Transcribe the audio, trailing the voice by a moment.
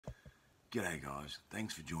G'day guys,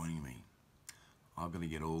 thanks for joining me. I've got to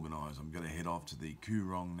get organised. I'm going to head off to the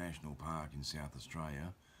Coorong National Park in South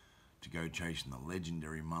Australia to go chasing the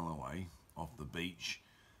legendary Mulloway off the beach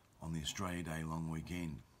on the Australia Day long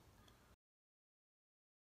weekend.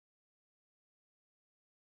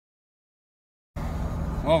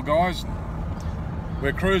 Well guys,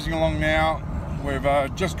 we're cruising along now. We've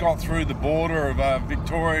just got through the border of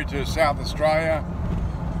Victoria to South Australia.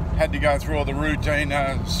 Had to go through all the routine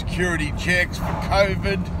security checks for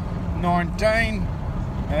COVID-19.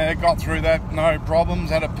 Got through that, no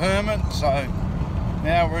problems, had a permit. So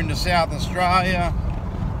now we're into South Australia,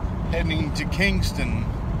 heading to Kingston.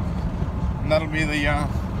 And that'll be the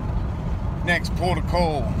next port of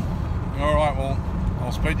call. Alright, well,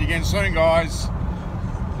 I'll speak to you again soon, guys.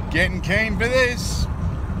 Getting keen for this.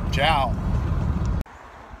 Ciao.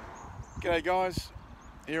 G'day guys,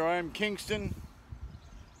 here I am, Kingston.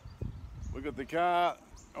 We've got the car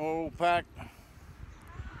all packed.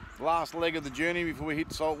 Last leg of the journey before we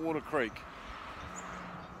hit Saltwater Creek.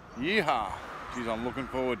 Yeehaw! Geez, I'm looking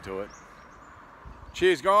forward to it.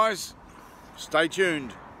 Cheers guys, stay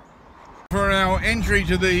tuned. For our entry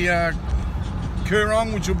to the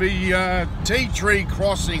Coorong, which will be Tea Tree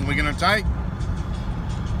Crossing we're going to take.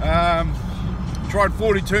 Tried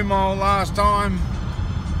 42 mile last time.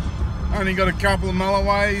 Only got a couple of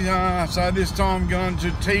Mulloway, so this time going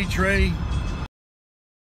to Tea Tree.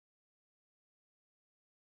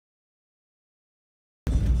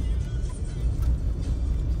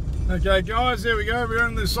 Okay guys, there we go, we're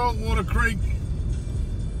on the Saltwater Creek,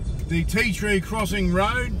 the Tea Tree Crossing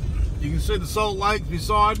Road. You can see the Salt Lake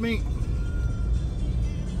beside me.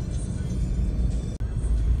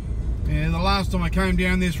 And the last time I came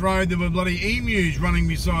down this road there were bloody emus running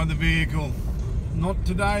beside the vehicle. Not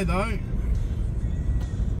today though.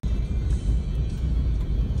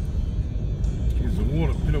 There's a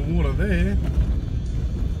bit of water there.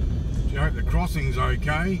 I hope the crossing's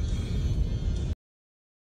okay.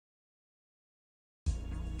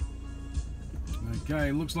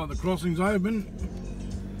 Okay, looks like the crossing's open.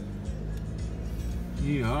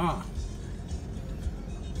 Yeah.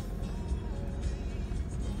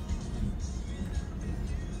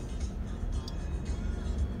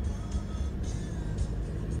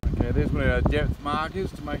 Okay, there's one of our depth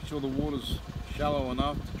markers to make sure the water's shallow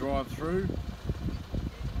enough to drive through.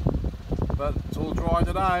 But it's all dry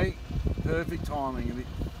today. Perfect timing of it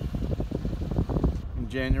in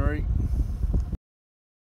January.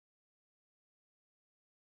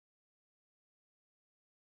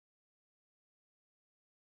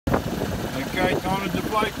 Okay, time to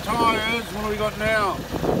deflate tyres. What do we got now?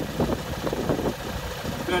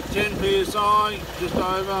 About 10 psi, just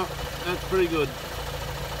over. That's pretty good.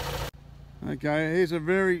 Okay, here's a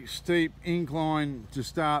very steep incline to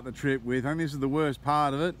start the trip with. I think this is the worst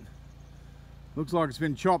part of it. Looks like it's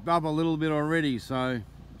been chopped up a little bit already, so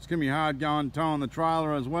it's going to be hard going towing the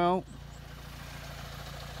trailer as well.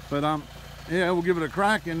 But yeah, we'll give it a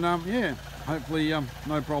crack and yeah, hopefully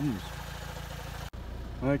no problems.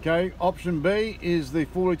 Okay, option B is the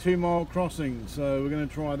 42 mile crossing, so we're going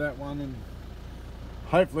to try that one and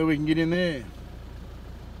hopefully we can get in there.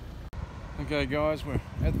 Okay guys, we're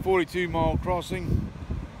at the 42 mile crossing.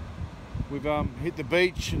 We've hit the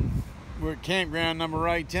beach and we're at campground number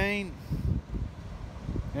 18.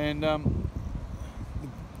 And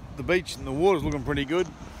the beach and the water's looking pretty good.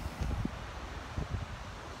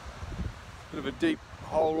 Bit of a deep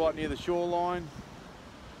hole right near the shoreline.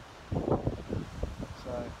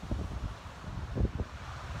 So,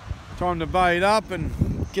 time to bait up and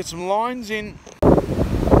get some lines in.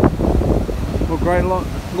 Well, great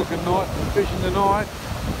looking night for fishing tonight.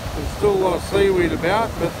 There's still a lot of seaweed about,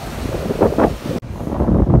 but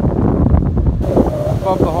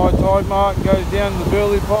above the high tide mark goes down to the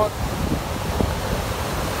burley pot.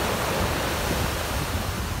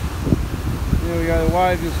 There we go, the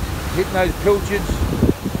wave just hitting those pilchards,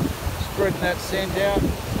 spreading that scent out.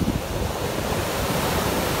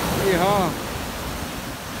 Yeehaw.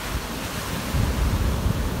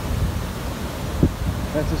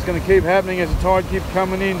 That's just going to keep happening as the tide keeps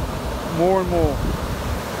coming in more and more.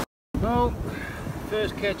 Well,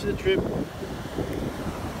 first catch of the trip,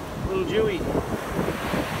 little Dewey.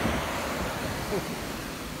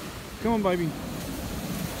 Come on baby,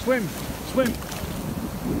 swim, swim,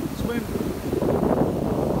 swim.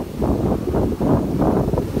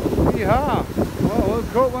 Yeehaw! Well,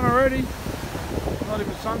 we've caught one already. Not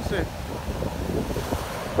even sunset.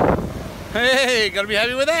 Hey, gotta be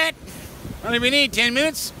happy with that. Only been here 10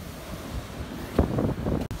 minutes.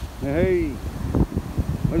 Hey,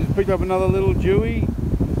 I just picked up another little Dewey.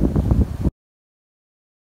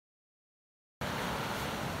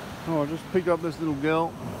 Oh, I just picked up this little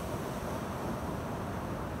girl.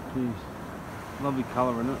 Jeez, lovely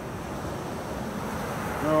colour in it.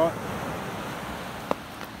 Alright.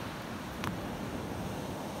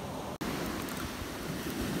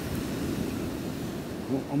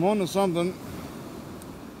 Well, I'm on to something.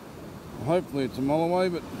 Hopefully it's a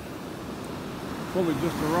Mulloway, but probably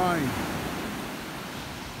just the rain.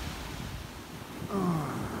 Oh.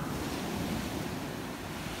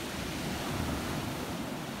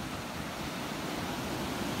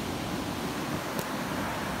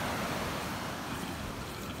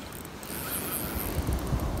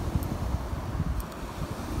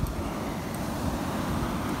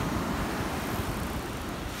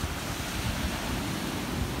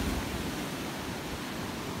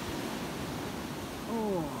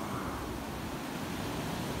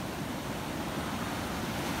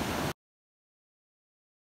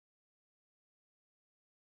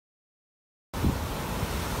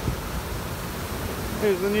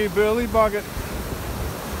 Here's the new burley bucket.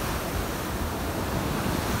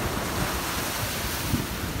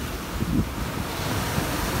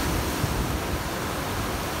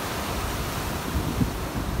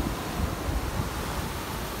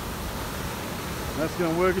 That's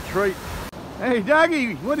going to work a treat. Hey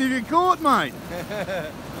Dougie, what have you caught, mate?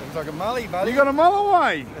 Looks like a mully, buddy. You got a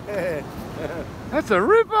Mulloway? That's a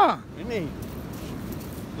ripper! Isn't he?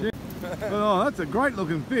 Oh, that's a great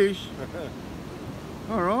looking fish.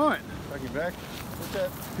 All right. Take him back. What's that?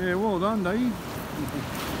 Yeah, well done, Dougie.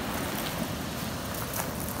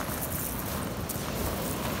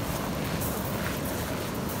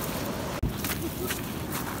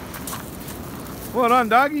 Well done,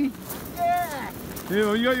 Dougie. Yeah! Yeah,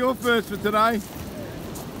 well, you got your first for today.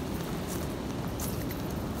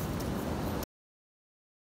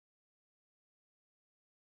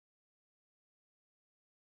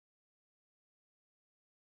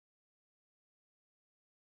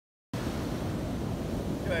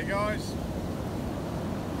 G'day guys,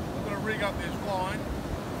 I'm going to rig up this line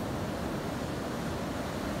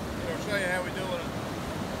and I'll show you how we're doing it.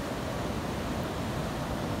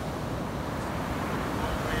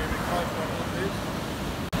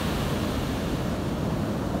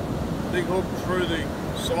 Big hook through the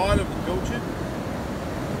side of the pilchard.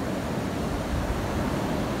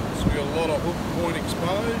 So we've got a lot of hook point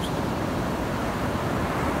exposed.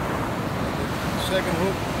 The second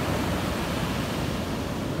hook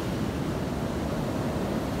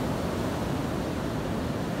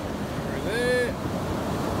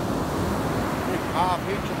half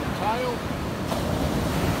hitch on the tail.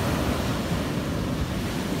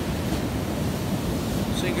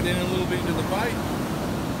 Sink it in a little bit into the bait.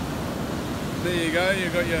 There you go,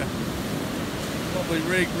 you've got your properly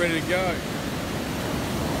rigged, ready to go.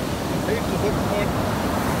 Heaps of hook point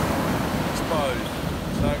exposed.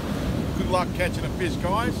 So good luck catching a fish,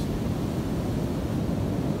 guys.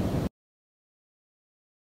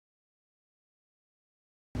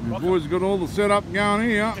 The boys got all the setup going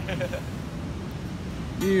here.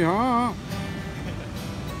 Yeehaw.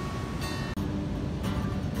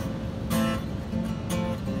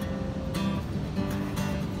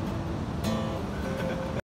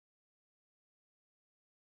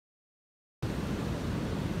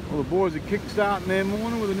 Well, the boys are kick-starting their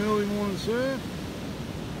morning with an early morning surf.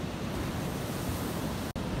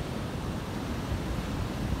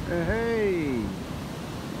 Hey!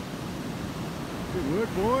 Good work,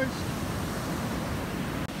 boys.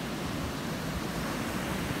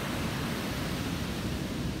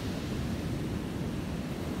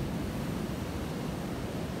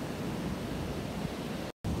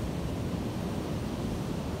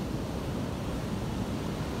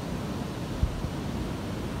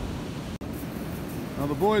 Well,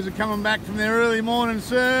 the boys are coming back from their early morning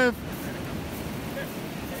surf.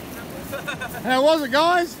 How was it,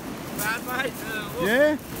 guys? Bad, mate.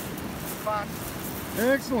 Yeah? Fun.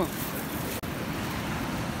 Excellent.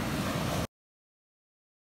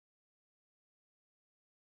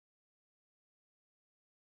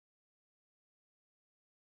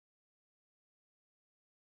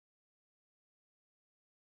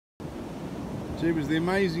 See, was the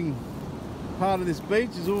amazing part of this beach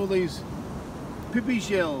is all these pippy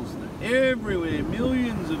shells everywhere,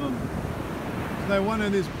 millions of them. It's no wonder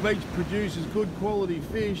this beach produces good quality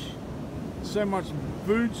fish. So much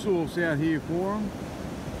food source out here for them.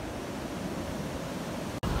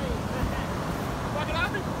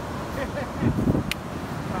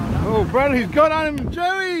 Oh, Bradley's got on him,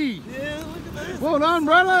 Joey! Yeah, look at this. Well done,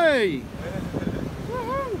 Bradley!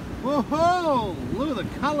 Whoa, look at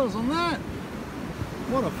the colours on that.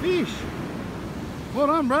 What a fish. Well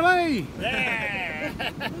done, Bradley! Yeah!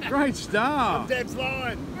 Great stuff. Deb's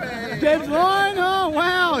line. Deb's line? Oh,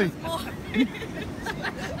 wow.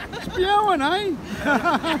 Spewing, eh?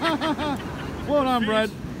 Well done,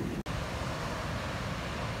 Brad.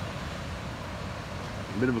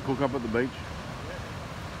 A bit of a cook up at the beach.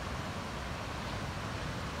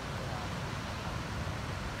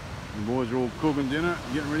 The boys are all cooking dinner,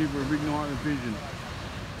 getting ready for a big night of fishing.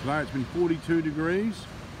 Today it's been 42 degrees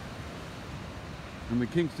and the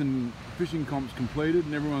Kingston fishing comp's completed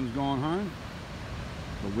and everyone's gone home,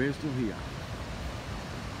 but we're still here.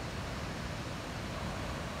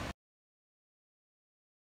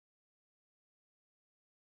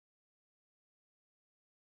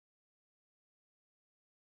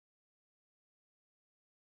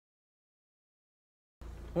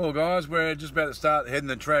 Well guys, we're just about to start heading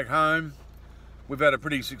the track home. We've had a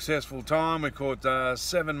pretty successful time. We caught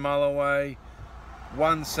 7 mulloway,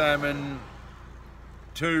 1 salmon,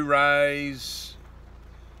 2 rays,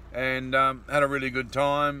 and had a really good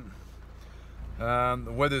time. The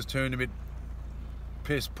weather's turned a bit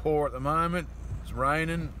piss poor at the moment. It's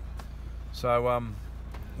raining, so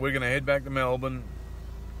we're going to head back to Melbourne.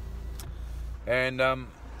 And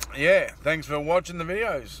yeah, thanks for watching the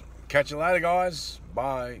videos. Catch you later, guys.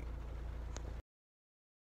 Bye.